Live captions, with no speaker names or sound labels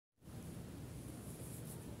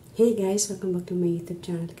Hey guys, welcome back to my YouTube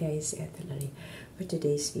channel guys. Eto lang for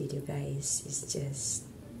today's video guys is just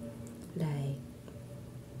like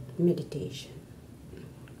meditation.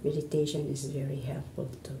 Meditation is very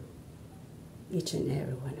helpful to each and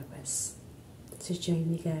every one of us. So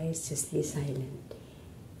join me guys, just be silent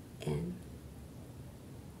and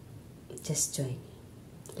just join me.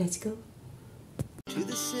 Let's go. To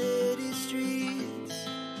the city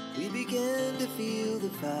streets, we began to feel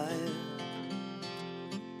the fire.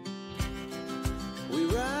 We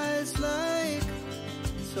rise like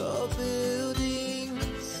tall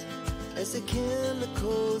buildings as the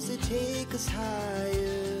chemicals, they take us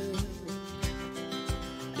higher.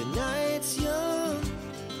 The night's young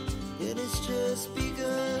and it's just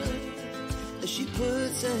begun as she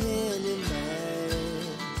puts her hand in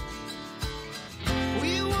mine.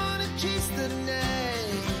 We wanna chase the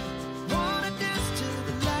night, wanna dance to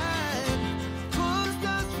the light, pull the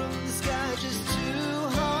stars from the sky, just two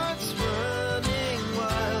hearts running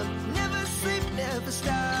wild. Never sleep, never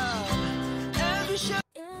stop. Every show.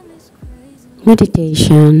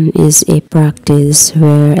 Meditation is a practice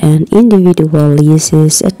where an individual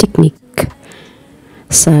uses a technique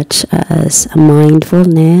such as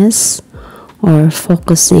mindfulness or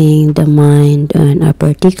focusing the mind on a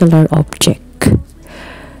particular object,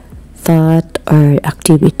 thought, or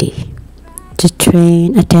activity to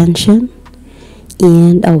train attention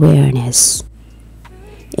and awareness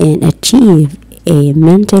and achieve a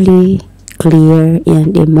mentally clear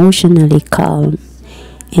and emotionally calm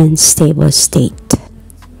and stable state.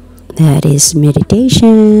 That is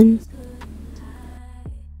meditation.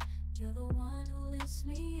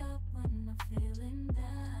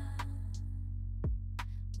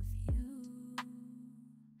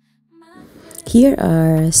 Here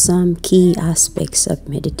are some key aspects of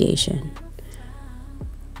meditation.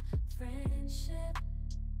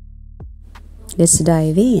 Let's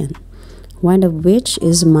dive in. One of which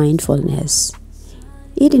is mindfulness.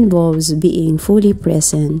 It involves being fully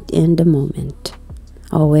present in the moment,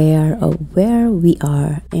 aware of where we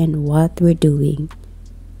are and what we're doing,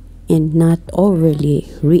 and not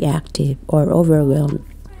overly reactive or overwhelmed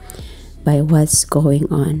by what's going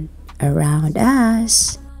on around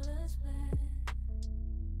us.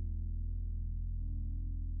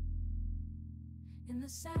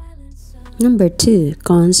 Number 2,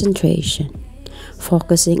 concentration.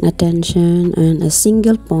 Focusing attention on a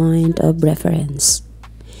single point of reference.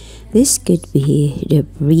 This could be the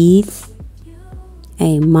breath,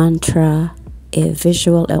 a mantra, a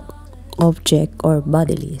visual object, or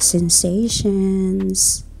bodily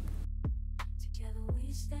sensations.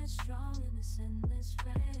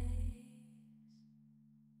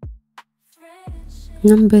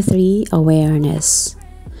 Number 3, awareness.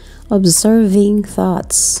 Observing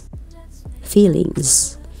thoughts,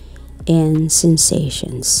 feelings, and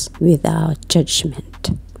sensations without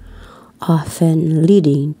judgment, often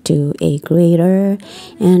leading to a greater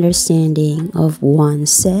understanding of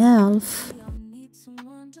oneself.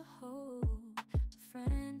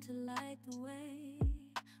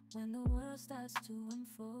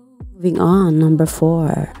 Moving on, number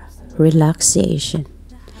 4, relaxation.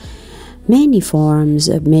 Many forms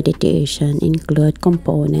of meditation include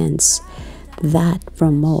components that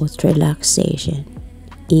promote relaxation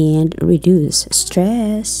and reduce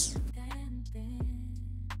stress.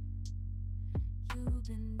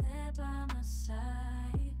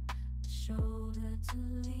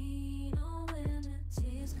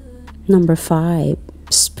 Number 5,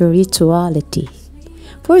 spirituality.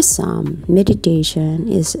 For some, meditation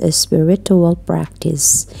is a spiritual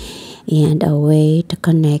practice and a way to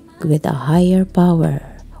connect with a higher power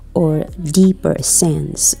or deeper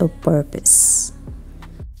sense of purpose.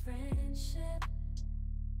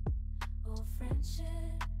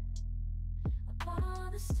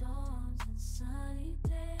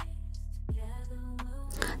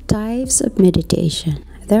 Types of meditation.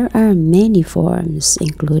 There are many forms,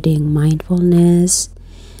 including mindfulness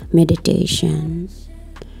meditation,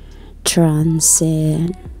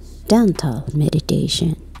 transcendental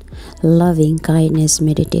meditation, loving kindness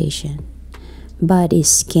meditation, body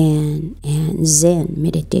scan, and Zen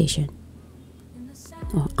meditation,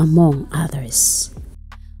 among others.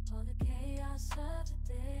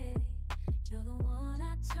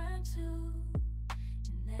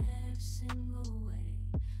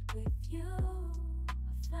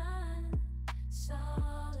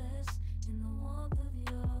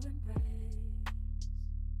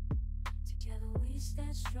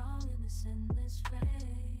 Stand strong in this endless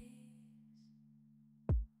race.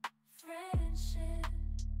 Friendship,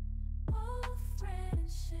 oh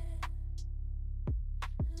friendship,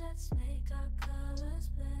 let's make our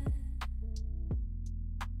colors blend.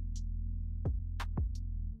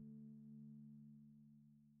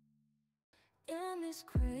 this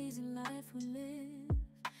crazy life we live,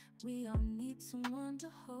 we all need someone to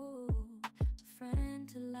hold, a friend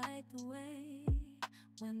to light the way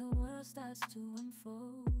when the world starts to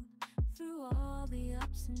unfold. Through all the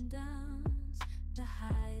ups and downs, the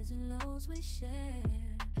highs and lows we share,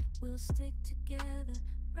 we'll stick together,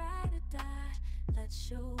 ride or die. Let's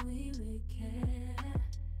show we really care.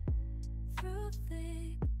 Through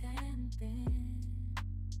thick and thin,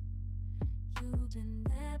 you've been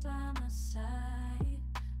there by my side,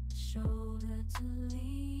 a shoulder to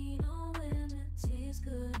lean on when the tears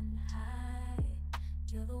couldn't hide.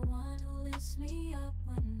 You're the one who lifts me up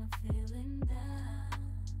when I'm feeling down.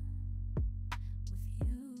 With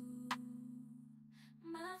you,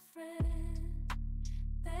 my friend,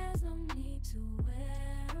 there's no need to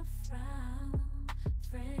wear a frown.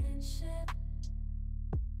 Friendship,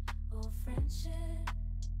 oh friendship,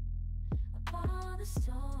 upon the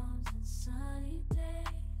storms and sunny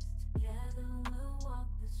days, together we'll walk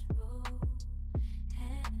this road,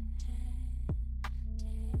 hand in hand,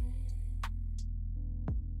 yeah.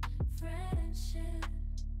 Friendship,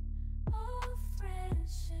 oh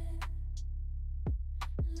friendship,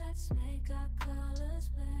 let's make our colors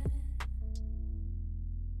blend.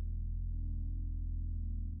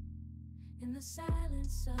 In the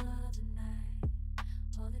silence of the night,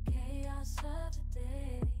 all the chaos of the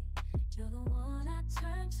day, you're the one I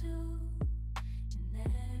turn to in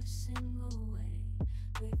every single way.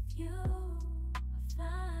 With you, I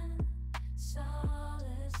find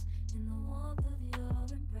solace in the warmth of your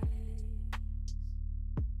embrace.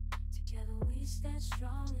 Together we stand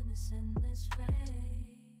strong in this endless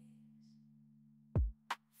race.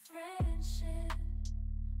 Friendship,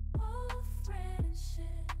 oh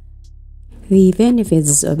friendship. The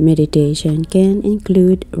benefits of meditation can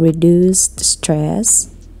include reduced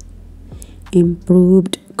stress,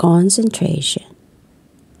 improved concentration,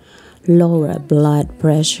 lower blood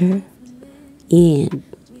pressure, and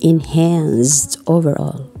enhanced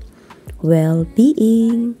overall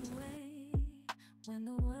well-being. When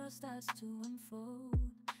the world starts to unfold,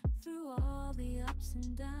 through all the ups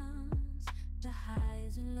and downs, the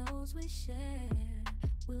highs and lows we share,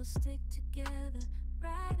 we'll stick together,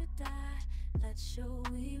 ride or die. Let's show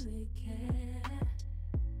we really care.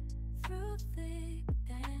 Through thick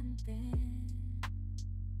and thin,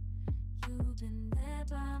 you've been there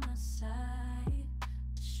by my side,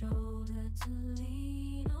 a shoulder to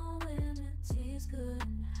lean on when the tears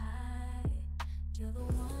couldn't hide. You're the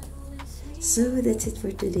one who lifts me. So that's it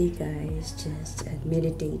for today, guys. Just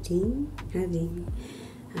meditating, meditating.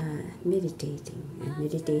 And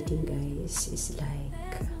meditating, guys, is like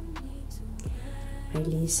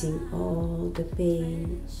releasing all the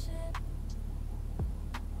pain,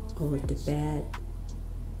 all the bad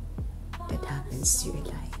that happens to your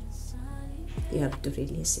life. You have to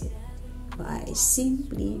release it by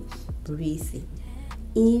simply breathing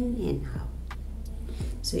in and out.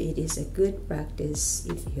 So it is a good practice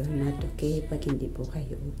if you're not okay. Pag hindi po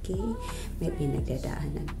kayo okay, may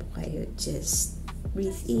pinagdadaanan po kayo, just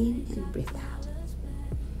breathe in and breathe out.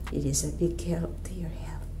 It is a big help to your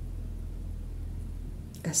health.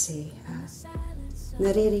 Kasi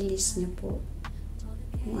nare-release niya po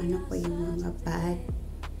kung ano po yung mga bad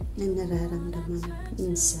na nararamdaman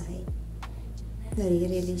inside.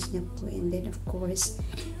 Nare-release niya po, and then of course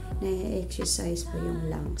na-exercise po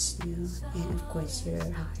yung lungs niyo, and of course your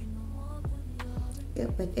heart.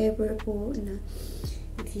 Whatever po na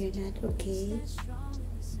if you're not okay,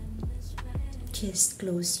 just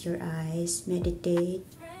close your eyes, meditate,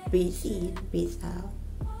 breathe in, breathe out.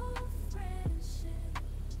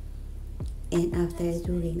 And after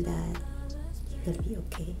doing that, you will be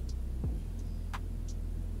okay.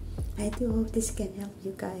 I do hope this can help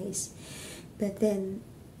you guys. But then,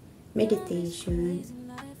 meditation,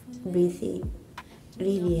 breathing,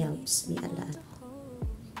 really helps me a lot.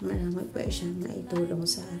 Marami po siyang naitulong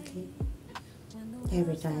sa akin.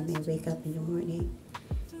 Every time I wake up in the morning,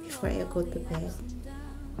 before I go to bed,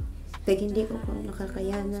 pag hindi ko po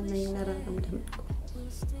nakakayanan na yung nararamdaman ko,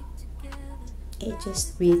 I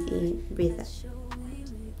just breathe in, breathe out,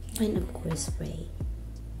 and of course pray.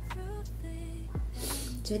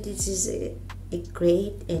 So this is a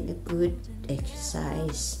great and a good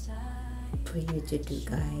exercise for you to do,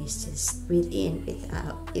 guys. Just breathe in, breathe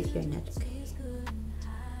out if you're not okay.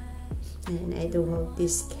 And I do hope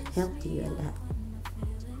this can help you a lot.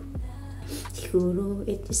 Siguro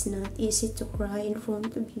it is not easy to cry in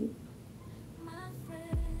front of you.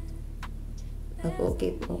 Pag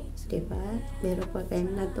okay po, diba? Pero pag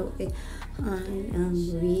I'm not okay, I am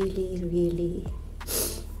really, really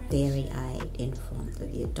teary-eyed in front of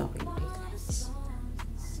you talking to you guys.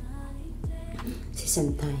 See,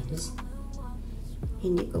 sometimes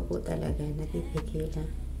hindi ko po talaga napipigilan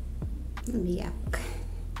umiyak.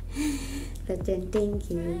 But then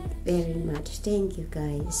thank you very much. Thank you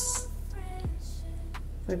guys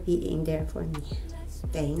for being there for me.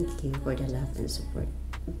 Thank you for the love and support.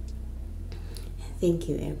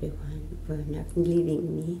 Thank you everyone for not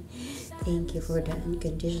leaving me. Thank you for the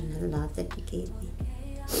unconditional love that you gave me.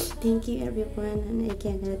 Thank you everyone, and I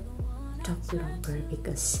cannot talk longer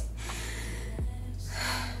because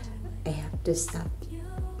I have to stop.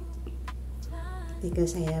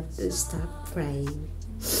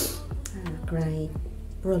 Crying.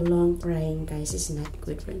 Prolonged crying, guys, is not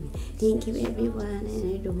good for me. Thank you everyone,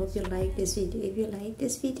 and I do hope you like this video. If you like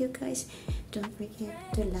this video, guys, don't forget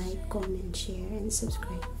to like, comment, share, and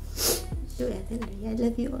subscribe to Ethelry. I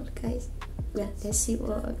love you all, guys. God bless you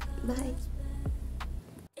all. Bye.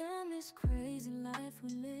 In this crazy life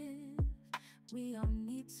we live, we all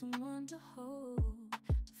need someone to hold,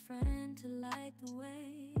 a friend to light the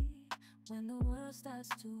way when the world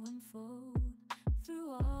starts to unfold.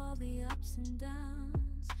 Through all the ups and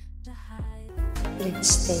downs, the highs.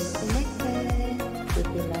 Let's stay connected. If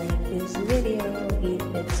you like this video, hit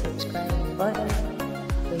that subscribe button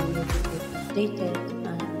for you to be updated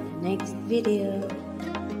on the next video.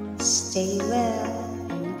 Stay well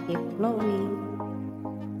and keep glowing.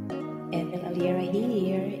 Evelyn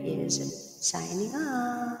here is signing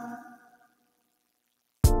off.